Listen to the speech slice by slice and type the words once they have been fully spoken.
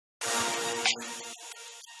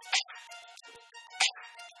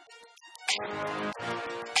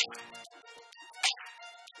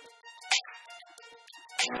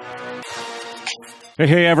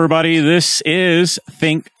Hey, everybody. This is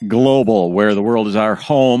Think Global, where the world is our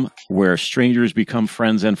home, where strangers become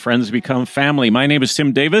friends and friends become family. My name is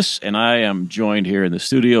Tim Davis, and I am joined here in the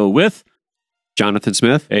studio with Jonathan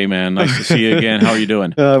Smith. Hey, man. Nice to see you again. How are you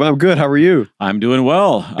doing? I'm good. How are you? I'm doing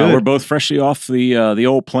well. We're both freshly off the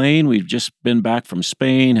old plane. We've just been back from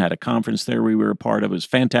Spain, had a conference there we were a part of. It was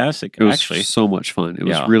fantastic, It was actually. so much fun. It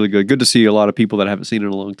was really good. Good to see a lot of people that I haven't seen in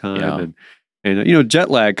a long time. And you know, jet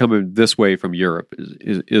lag coming this way from Europe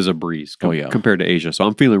is a breeze compared to Asia. So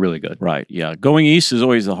I'm feeling really good. Right. Yeah. Going east is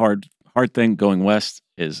always the hard thing. Going west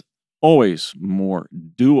is always more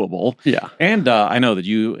doable. Yeah. And I know that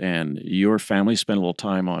you and your family spent a little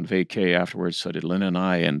time on vacay afterwards. So did Lynn and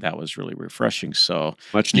I, and that was really refreshing. So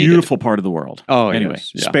much needed. Beautiful part of the world. Oh, anyway,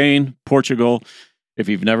 yes. Yeah. Spain, Portugal. If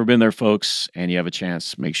you've never been there, folks, and you have a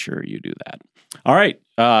chance, make sure you do that. All right.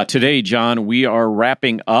 Today, John, we are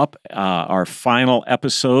wrapping up our final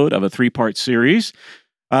episode of a 3-part series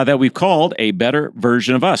that we've called A Better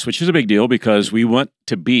Version of Us, which is a big deal because we want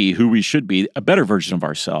to be who we should be, a better version of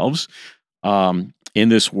ourselves in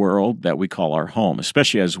this world that we call our home,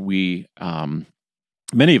 especially as we,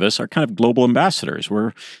 many of us are kind of global ambassadors.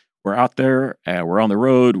 We're out there, we're on the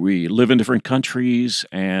road, we live in different countries,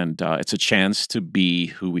 and it's a chance to be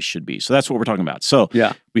who we should be. So that's what we're talking about. So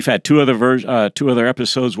we've had two other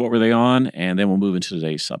episodes. What were they on? And then we'll move into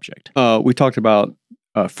today's subject. We talked about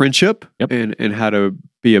friendship and how to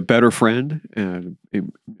be a better friend and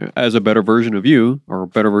as a better version of you or a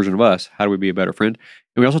better version of us. How do we be a better friend?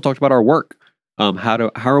 And we also talked about our work.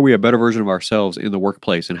 How are we a better version of ourselves in the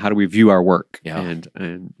workplace, and how do we view our work?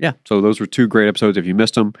 So those were 2 great episodes. If you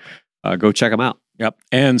missed them, go check them out. Yep.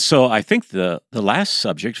 And so I think the last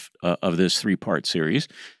subject of this 3-part series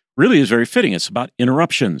really is very fitting. It's about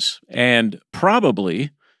interruptions, and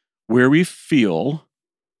probably where we feel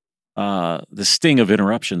the sting of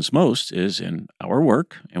interruptions most is in our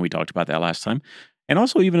work, and we talked about that last time, and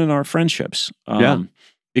also even in our friendships.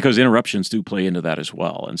 Because interruptions do play into that as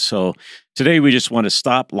well. And so today we just want to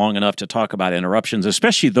stop long enough to talk about interruptions,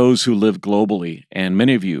 especially those who live globally. And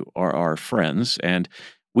many of you are our friends. And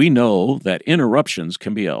we know that interruptions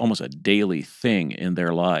can be almost a daily thing in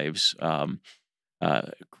their lives.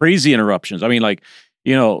 Crazy interruptions. I mean, like,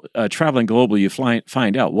 traveling globally, you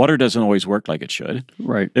find out water doesn't always work like it should.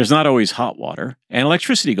 Right. There's not always hot water, and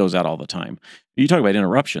electricity goes out all the time. You talk about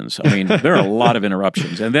interruptions. I mean, there are a lot of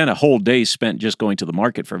interruptions, and then a whole day spent just going to the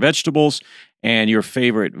market for vegetables, and your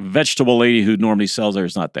favorite vegetable lady who normally sells there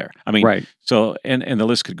is not there. I mean, so, and the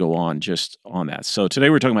list could go on just on that. So today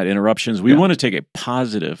we're talking about interruptions. We want to take a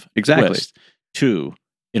positive twist to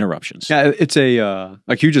interruptions. Yeah, it's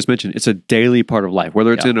like you just mentioned, it's a daily part of life.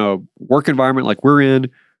 Whether it's in a work environment like we're in,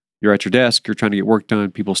 you're at your desk, you're trying to get work done,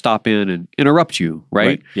 people stop in and interrupt you,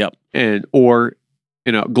 right? Yep. Or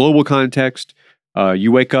in a global context,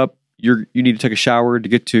 you wake up, you need to take a shower to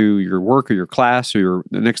get to your work or your class or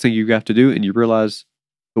the next thing you have to do, and you realize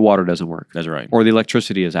the water doesn't work. That's right. Or the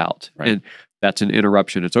electricity is out. Right. And that's an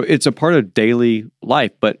interruption. And so it's a part of daily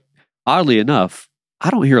life, but oddly enough, I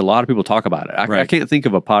don't hear a lot of people talk about it. I can't think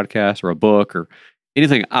of a podcast or a book or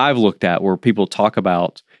anything I've looked at where people talk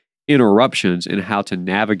about interruptions and how to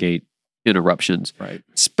navigate interruptions,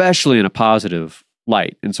 especially in a positive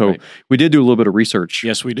light. And so we did do a little bit of research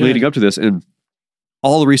leading up to this, and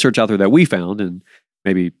all the research out there that we found, and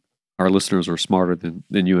maybe our listeners are smarter than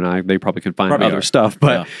you and I, they probably can find other stuff.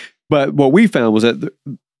 But what we found was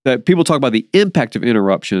that people talk about the impact of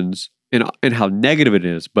interruptions and how negative it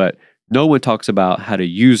is, but no one talks about how to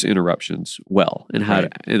use interruptions well and how to,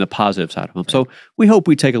 in the positive side of them. So we hope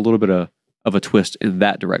we take a little bit of a twist in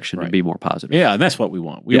that direction and be more positive. Yeah, and that's what we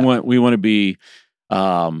want. We want to be.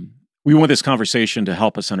 We want this conversation to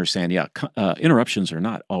help us understand. Interruptions are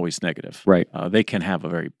not always negative. Right. They can have a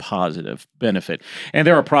very positive benefit, and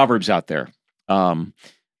there are proverbs out there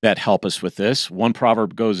that help us with this. One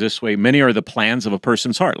proverb goes this way: "Many are the plans of a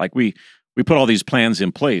person's heart." Like we put all these plans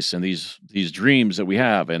in place and these dreams that we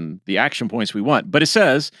have and the action points we want. But it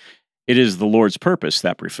says it is the Lord's purpose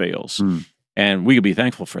that prevails. And we could be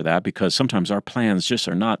thankful for that because sometimes our plans just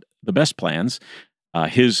are not the best plans.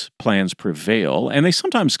 His plans prevail, and they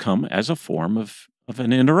sometimes come as a form of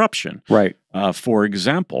an interruption. Right. For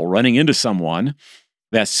example, running into someone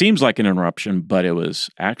that seems like an interruption, but it was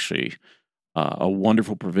actually a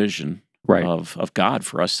wonderful provision of God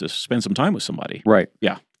for us to spend some time with somebody. Right.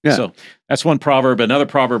 Yeah. So that's one proverb. Another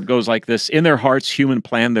proverb goes like this: "In their hearts, human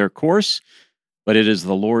plan their course, but it is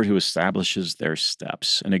the Lord who establishes their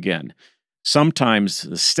steps." And again, sometimes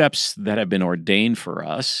the steps that have been ordained for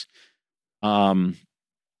us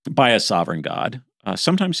by a sovereign God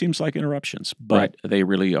sometimes seems like interruptions, but they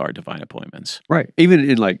really are divine appointments. Right. Even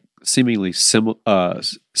in like seemingly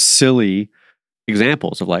silly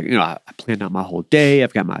examples of like, I planned out my whole day.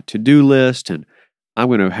 I've got my to-do list and I'm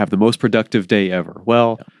going to have the most productive day ever.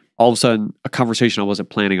 Well, all of a sudden a conversation I wasn't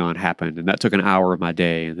planning on happened and that took an hour of my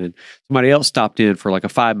day. And then somebody else stopped in for like a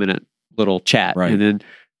 5-minute little chat and then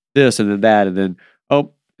this and then that. And then, and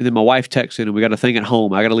then my wife texted and we got a thing at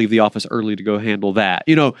home. I got to leave the office early to go handle that.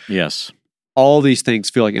 Yes. All these things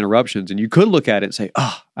feel like interruptions and you could look at it and say,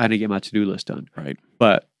 I didn't get my to-do list done. Right.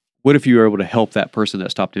 But what if you were able to help that person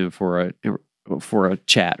that stopped in for a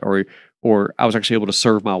chat or I was actually able to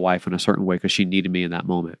serve my wife in a certain way because she needed me in that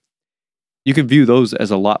moment? You can view those as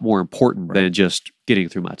a lot more important than just getting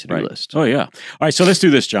through my to-do list. Oh, yeah. All right, so let's do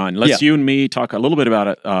this, John. Let's you and me talk a little bit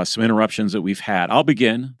about some interruptions that we've had. I'll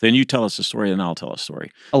begin, then you tell us a story, and I'll tell a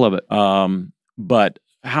story. I love it. But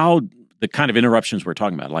how the kind of interruptions we're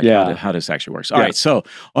talking about, like how this actually works. All right, so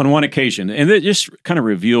on one occasion, and it just kind of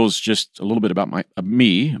reveals just a little bit about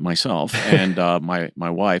myself, and my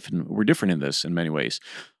wife, and we're different in this in many ways.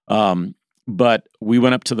 But we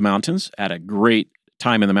went up to the mountains at a great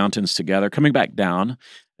time in the mountains together. Coming back down,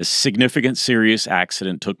 a significant, serious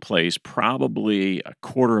accident took place, probably a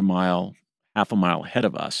quarter of a mile, half a mile ahead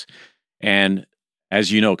of us. And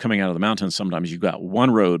as you know, coming out of the mountains, sometimes you've got one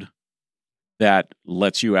road that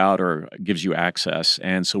lets you out or gives you access.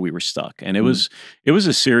 And so we were stuck. And it was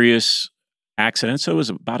a serious accident. So it was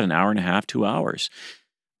about an hour and a half, 2 hours.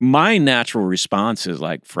 My natural response is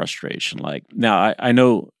like frustration. Like, now I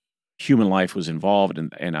know human life was involved,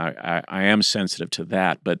 and I am sensitive to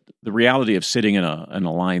that. But the reality of sitting in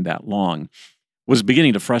a line that long was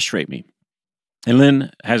beginning to frustrate me. And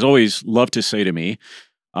Lynn has always loved to say to me,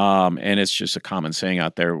 and it's just a common saying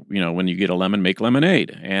out there, when you get a lemon, make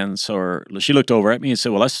lemonade. And so she looked over at me and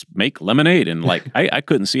said, well, let's make lemonade. And like, I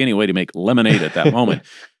couldn't see any way to make lemonade at that moment.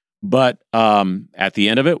 But at the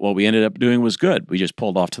end of it, what we ended up doing was good. We just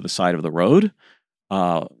pulled off to the side of the road,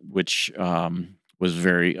 which was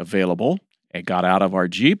very available, and got out of our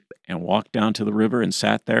Jeep and walked down to the river and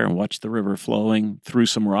sat there and watched the river flowing, threw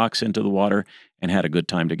some rocks into the water, and had a good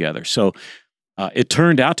time together. So it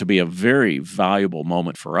turned out to be a very valuable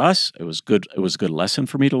moment for us. It was good. It was a good lesson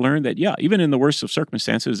for me to learn that, even in the worst of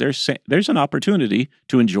circumstances, there's an opportunity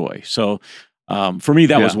to enjoy. So for me,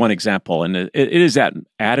 that was one example. And it is that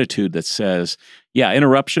attitude that says,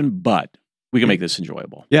 interruption, but we can make this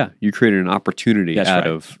enjoyable. Yeah, you created an opportunity out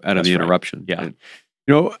of the interruption. Yeah. And,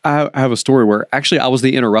 I have a story where actually I was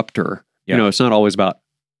the interrupter. Yeah. It's not always about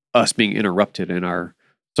us being interrupted in our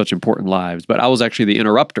such important lives, but I was actually the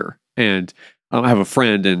interrupter. And I have a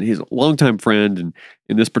friend, and he's a longtime friend. And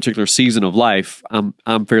in this particular season of life,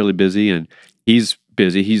 I'm fairly busy, and he's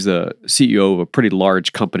busy. He's the CEO of a pretty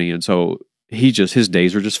large company, and so his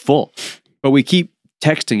days are just full. But we keep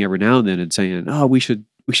texting every now and then and saying, "Oh, we should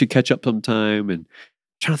catch up sometime." And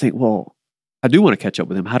I'm trying to think, well, I do want to catch up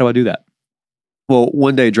with him. How do I do that? Well,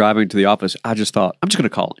 one day driving to the office, I just thought, I'm just going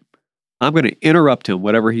to call him. I'm going to interrupt him,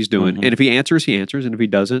 whatever he's doing. And if he answers, he answers. And if he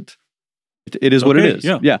doesn't, it is what it is.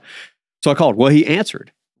 Yeah. So I called. Well, he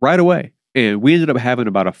answered right away. And we ended up having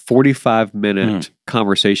about a 45-minute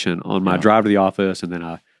conversation on my drive to the office. And then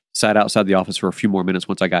I sat outside the office for a few more minutes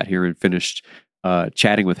once I got here and finished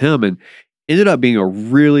chatting with him. And ended up being a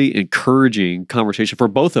really encouraging conversation for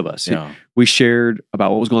both of us. Yeah. We shared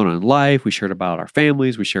about what was going on in life. We shared about our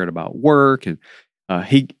families. We shared about work. And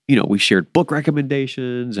we shared book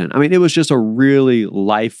recommendations. And I mean, it was just a really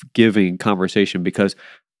life-giving conversation because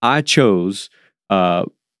I chose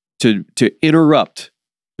to interrupt,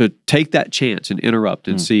 to take that chance and interrupt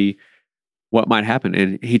and see what might happen.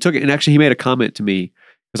 And he took it, and actually he made a comment to me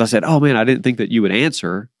because I said, "Oh man, I didn't think that you would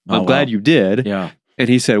answer. I'm glad you did." Yeah. And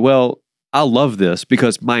he said, "Well, I love this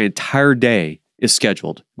because my entire day is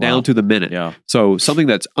scheduled down to the minute. Yeah. So something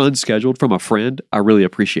that's unscheduled from a friend, I really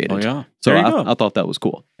appreciate it." Oh, yeah. So I thought that was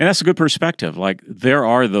cool. And that's a good perspective. Like, there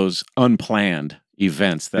are those unplanned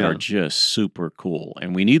events that are just super cool,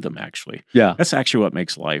 and we need them, actually. Yeah. That's actually what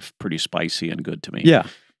makes life pretty spicy and good to me. Yeah.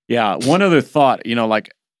 Yeah. One other thought,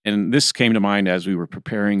 and this came to mind as we were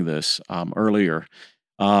preparing this earlier,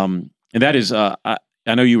 and that is, I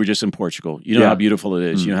know you were just in Portugal. You know how beautiful it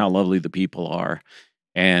is. You know how lovely the people are.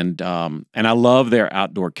 And I love their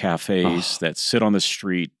outdoor cafes that sit on the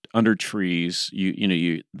street under trees.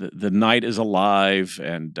 The night is alive,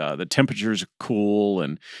 and the temperatures are cool,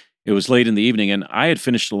 and it was late in the evening, and I had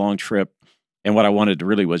finished a long trip And what I wanted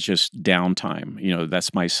really was just downtime. You know,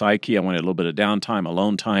 that's my psyche. I wanted a little bit of downtime,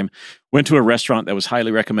 alone time. Went to a restaurant that was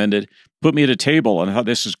highly recommended, put me at a table, and I thought,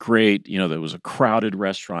 this is great. You know, there was a crowded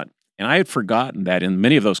restaurant. And I had forgotten that in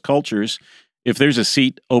many of those cultures, if there's a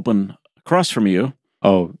seat open across from you,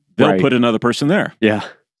 they'll put another person there. Yeah.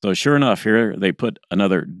 So sure enough, here they put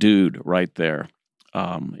another dude right there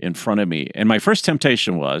in front of me. And my first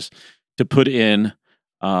temptation was to put in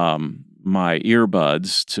my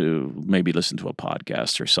earbuds to maybe listen to a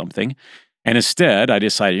podcast or something. And instead, I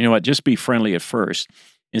decided, you know what, just be friendly at first.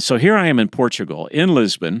 And so here I am in Portugal, in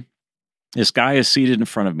Lisbon. This guy is seated in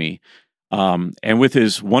front of me, and with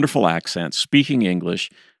his wonderful accent, speaking English,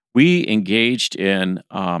 we engaged in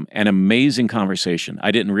an amazing conversation.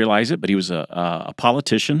 I didn't realize it, but he was a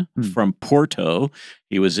politician from Porto.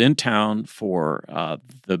 He was in town for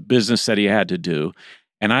the business that he had to do.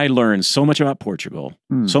 And I learned so much about Portugal,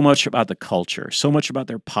 so much about the culture, so much about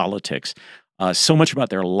their politics, so much about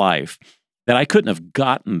their life that I couldn't have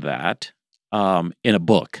gotten that in a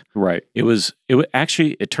book. Right.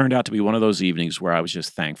 It turned out to be one of those evenings where I was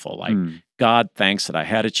just thankful. Like, God, thanks that I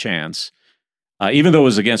had a chance, even though it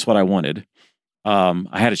was against what I wanted.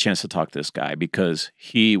 I had a chance to talk to this guy because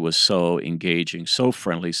he was so engaging, so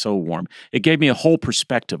friendly, so warm. It gave me a whole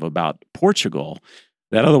perspective about Portugal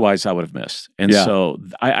that otherwise I would have missed. And so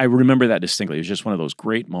I remember that distinctly. It was just one of those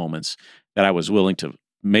great moments that I was willing to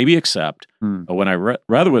maybe accept when I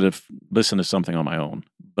rather would have listened to something on my own,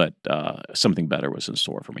 but something better was in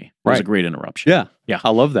store for me. It was a great interruption. Yeah. Yeah. I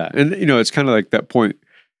love that. And, you know, it's kind of like that point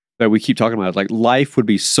that we keep talking about. Like, life would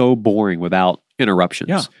be so boring without interruptions.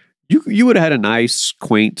 Yeah. You would have had a nice,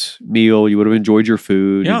 quaint meal. You would have enjoyed your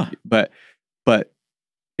food. Yeah. But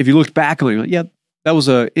if you looked back on it, yeah, that was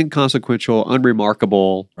a inconsequential,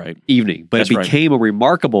 unremarkable evening. But it became a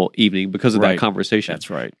remarkable evening because of that conversation. That's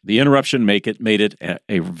right. The interruption made it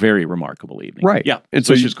a very remarkable evening. Right. Yeah. And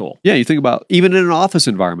so which is cool. Yeah. You think about even in an office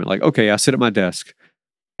environment, like, okay, I sit at my desk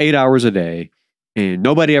 8 hours a day and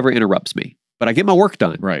nobody ever interrupts me, but I get my work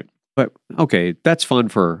done. Right. But okay, that's fun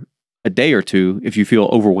for a day or two if you feel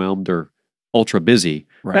overwhelmed or ultra busy.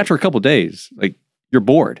 Right. But after a couple of days, like, you're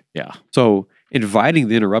bored. Yeah. So inviting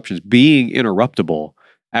the interruptions, being interruptible,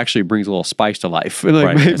 actually brings a little spice to life. And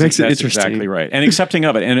like, makes it interesting. Exactly right. And accepting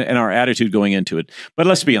of it and our attitude going into it. But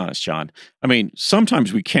let's be honest, John. I mean,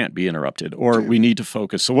 sometimes we can't be interrupted or we need to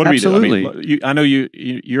focus. So what do we do? I mean, I know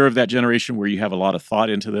you're of that generation where you have a lot of thought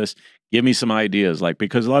into this. Give me some ideas, like,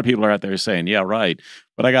 because a lot of people are out there saying, yeah, right,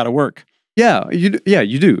 but I got to work. Yeah, you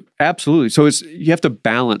do. Absolutely. So you have to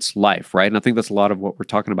balance life, right? And I think that's a lot of what we're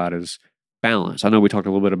talking about is balance. I know we talked a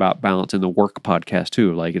little bit about balance in the work podcast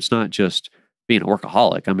too. Like, it's not just being a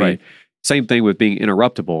workaholic. I mean, same thing with being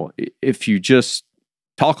interruptible. If you just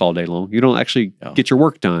talk all day long, you don't actually get your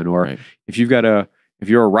work done. Or if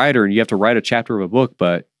you're a writer and you have to write a chapter of a book,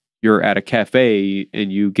 but you're at a cafe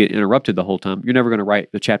and you get interrupted the whole time, you're never going to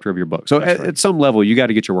write the chapter of your book. So at some level, you got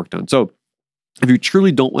to get your work done. So if you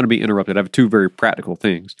truly don't want to be interrupted, I have two very practical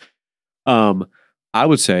things. I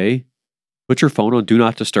would say put your phone on Do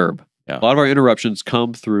Not Disturb. Yeah. A lot of our interruptions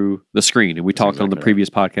come through the screen, and we talked on the previous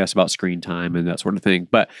podcast about screen time and that sort of thing.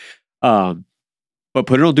 But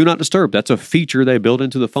put it on Do Not Disturb. That's a feature they built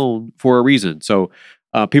into the phone for a reason. So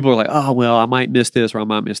people are like, oh, well, I might miss this or I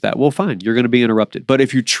might miss that. Well, fine, you're going to be interrupted. But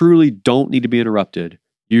if you truly don't need to be interrupted,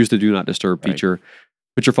 use the Do Not Disturb feature.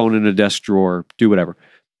 Put your phone in a desk drawer. Do whatever.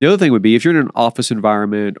 The other thing would be if you're in an office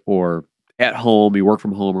environment or at home, you work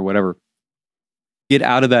from home or whatever, get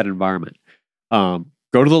out of that environment.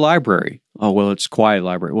 Go to the library. Oh, well, it's quiet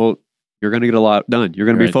library. Well, you're going to get a lot done. You're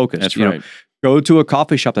going to be focused. That's right. Go to a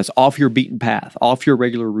coffee shop that's off your beaten path, off your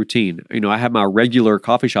regular routine. You know, I have my regular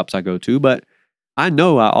coffee shops I go to, but I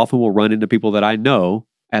know I often will run into people that I know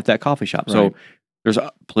at that coffee shop. Right. So there's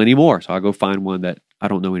plenty more. So I go find one that I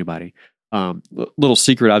don't know anybody. Little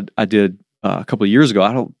secret I did a couple of years ago.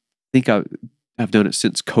 I don't think I've done it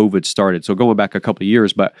since COVID started. So going back a couple of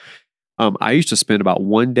years, but I used to spend about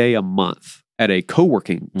one day a month at a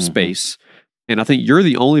co-working space. And I think you're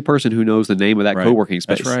the only person who knows the name of that co-working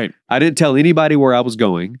space. That's right. I didn't tell anybody where I was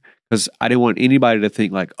going because I didn't want anybody to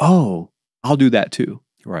think like, oh, I'll do that too.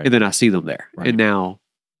 Right. And then I see them there. Right. And now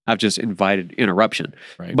I've just invited interruption.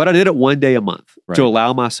 Right. But I did it one day a month to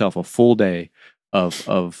allow myself a full day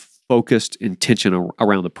of focused intention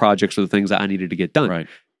around the projects or the things that I needed to get done. Right.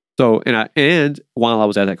 So, and while I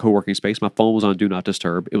was at that co-working space, my phone was on Do Not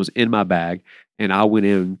Disturb. It was in my bag, and I went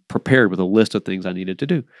in prepared with a list of things I needed to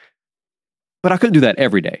do. But I couldn't do that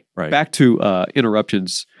every day. Right. Back to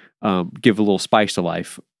interruptions, give a little spice to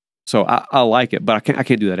life. So I like it, but I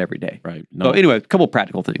can't do that every day. Right. No. So anyway, a couple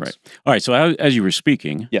practical things. Right. All right. So as you were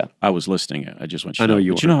speaking, yeah, I was listening. I just want you to know.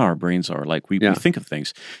 But you know how our brains are. Like we think of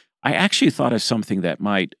things. I actually thought of something that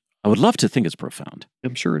I would love to think it's profound.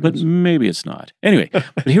 I'm sure it is. But maybe it's not. Anyway,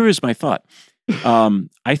 but here is my thought.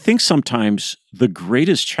 I think sometimes the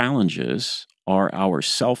greatest challenges are our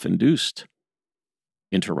self-induced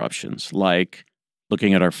interruptions, like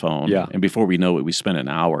looking at our phone. Yeah. And before we know it, we spend an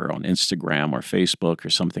hour on Instagram or Facebook or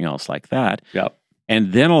something else like that. Yep.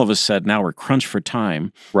 And then all of a sudden, now we're crunched for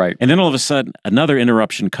time. Right. And then all of a sudden, another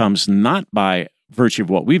interruption comes, not by virtue of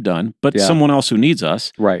what we've done, but someone else who needs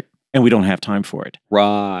us. Right. And we don't have time for it.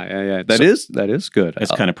 Right. Yeah. That is good.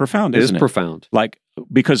 That's kind of profound, isn't it? It is profound. Like,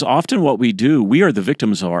 because often what we do, we are the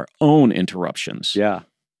victims of our own interruptions. Yeah.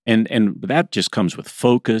 And that just comes with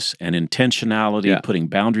focus and intentionality, putting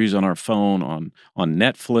boundaries on our phone, on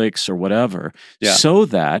Netflix or whatever, so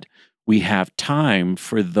that we have time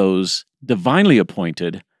for those divinely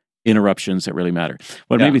appointed interruptions that really matter.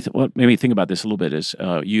 What made me think about this a little bit is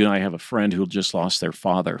you and I have a friend who just lost their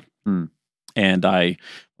father. And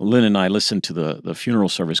Lynn and I listened to the funeral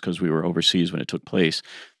service because we were overseas when it took place.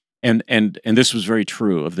 And this was very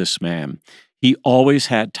true of this man. He always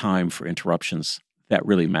had time for interruptions that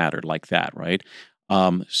really mattered, like that, right?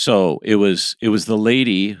 So it was the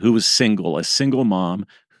lady who was single, a single mom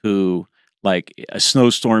who, like, a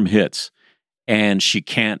snowstorm hits and she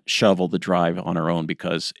can't shovel the drive on her own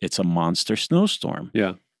because it's a monster snowstorm.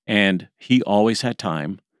 Yeah. And he always had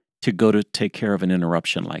time to go to take care of an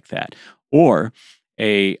interruption like that. Or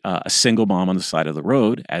a single mom on the side of the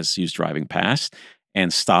road as he's driving past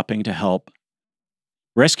and stopping to help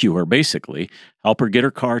rescue her, basically, help her get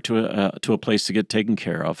her car to a place to get taken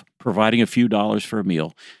care of, providing a few dollars for a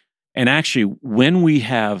meal. And actually, when we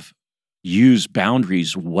have used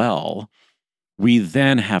boundaries well, we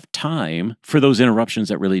then have time for those interruptions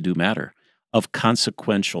that really do matter, of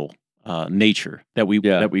consequential nature that we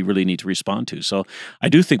really need to respond to. So I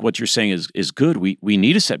do think what you're saying is good. We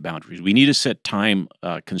need to set boundaries. We need to set time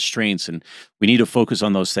constraints, and we need to focus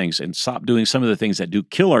on those things and stop doing some of the things that do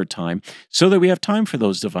kill our time, so that we have time for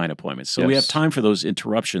those divine appointments. So we have time for those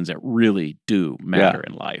interruptions that really do matter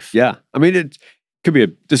in life. Yeah, I mean, this could be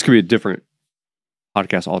a different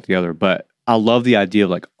podcast altogether, but I love the idea of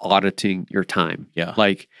like auditing your time. Yeah,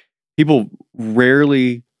 like people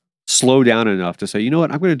rarely slow down enough to say, you know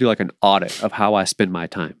what, I'm going to do like an audit of how I spend my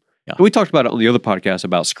time. Yeah. And we talked about it on the other podcast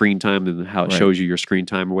about screen time and how it shows you your screen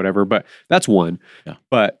time or whatever, but that's one. Yeah.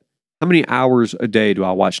 But how many hours a day do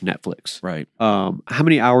I watch Netflix? Right. How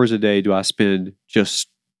many hours a day do I spend just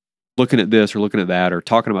looking at this or looking at that or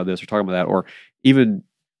talking about this or talking about that? Or even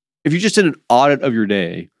if you just did an audit of your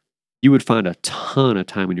day, you would find a ton of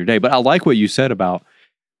time in your day. But I like what you said about,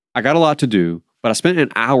 I got a lot to do, but I spent an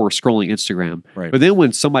hour scrolling Instagram. Right. But then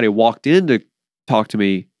when somebody walked in to talk to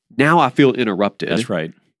me, now I feel interrupted. That's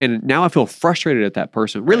right. And now I feel frustrated at that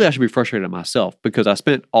person. Really, I should be frustrated at myself because I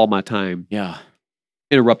spent all my time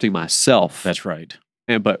interrupting myself. That's right.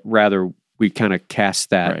 But rather, we kind of cast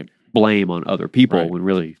that blame on other people when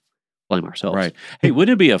really blame ourselves. Right. Hey,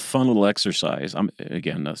 wouldn't it be a fun little exercise?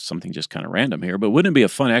 Again, something just kind of random here, but wouldn't it be a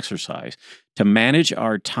fun exercise to manage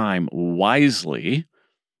our time wisely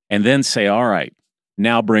and then say, all right,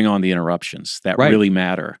 now bring on the interruptions that really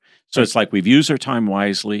matter. So it's like we've used our time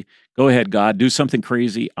wisely. Go ahead, God, do something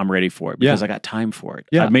crazy. I'm ready for it because I got time for it.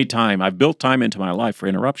 I've made time. I've built time into my life for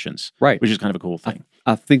interruptions, which is kind of a cool thing.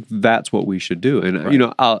 I think that's what we should do. And, you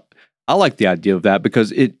know, I like the idea of that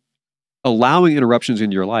because allowing interruptions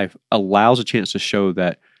in your life allows a chance to show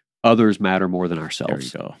that others matter more than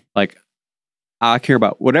ourselves. There you go. Like, I care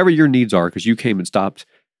about whatever your needs are because you came and stopped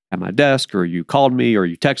at my desk or you called me or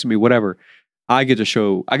you texted me, whatever. I get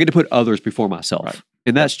to put others before myself. Right.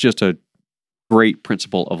 And that's just a great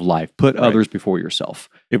principle of life. Put others before yourself.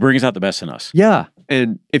 It brings out the best in us. Yeah.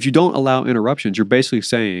 And if you don't allow interruptions, you're basically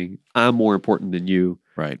saying, I'm more important than you.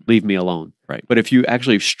 Right. Leave me alone. Right. But if you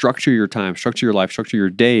actually structure your time, structure your life, structure your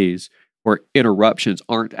days where interruptions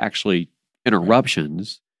aren't actually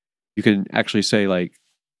interruptions, you can actually say like,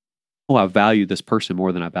 oh, I value this person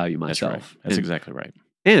more than I value myself. That's exactly right.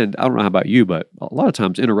 And I don't know how about you, but a lot of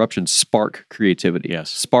times interruptions spark creativity.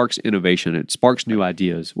 Yes. Sparks innovation. It sparks new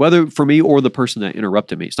ideas, whether for me or the person that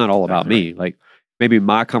interrupted me. It's not all about me. Like maybe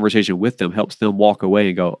my conversation with them helps them walk away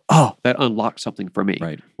and go, oh, that unlocked something for me.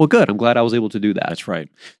 Right. Well, good. I'm glad I was able to do that. That's right.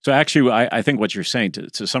 So actually, I think what you're saying,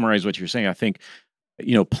 to summarize what you're saying, I think,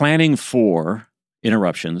 you know, planning for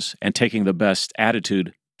interruptions and taking the best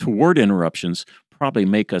attitude toward interruptions probably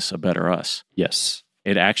make us a better us. Yes.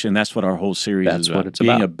 It actually, and that's what our whole series is about. What it's being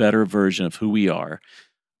about. A better version of who we are,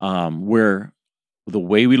 where the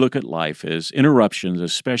way we look at life is interruptions,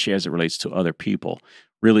 especially as it relates to other people,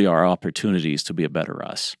 really are opportunities to be a better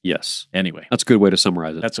us. Yes. Anyway. That's a good way to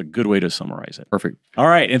summarize it. That's a good way to summarize it. Perfect. All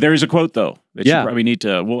right. And there is a quote, though, that you probably need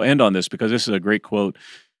to, we'll end on this because this is a great quote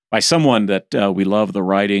by someone that we love the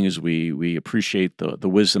writings. We appreciate the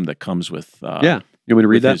wisdom that comes with. Yeah. You want me to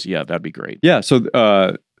read that? Yeah, that'd be great. Yeah. So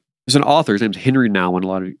there's an author. His name's Henry Nouwen.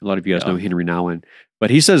 A lot of you guys know Henry Nouwen.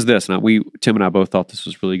 But he says this, and Tim and I both thought this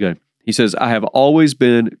was really good. He says, I have always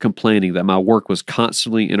been complaining that my work was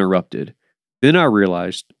constantly interrupted. Then I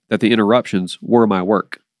realized that the interruptions were my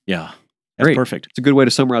work. Yeah. That's perfect. It's a good way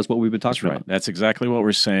to summarize what we've been talking about. That's exactly what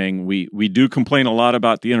we're saying. We do complain a lot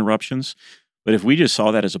about the interruptions, but if we just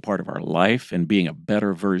saw that as a part of our life and being a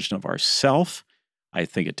better version of ourselves, I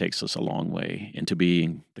think it takes us a long way into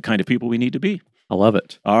being the kind of people we need to be. I love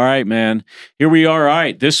it. All right, man. Here we are. All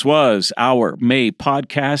right. This was our May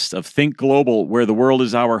podcast of Think Global, where the world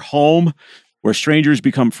is our home, where strangers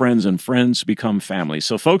become friends and friends become family.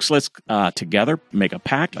 So, folks, let's together make a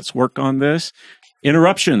pact. Let's work on this.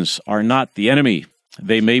 Interruptions are not the enemy.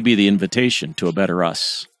 They may be the invitation to a better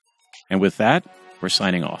us. And with that, we're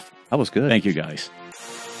signing off. That was good. Thank you, guys.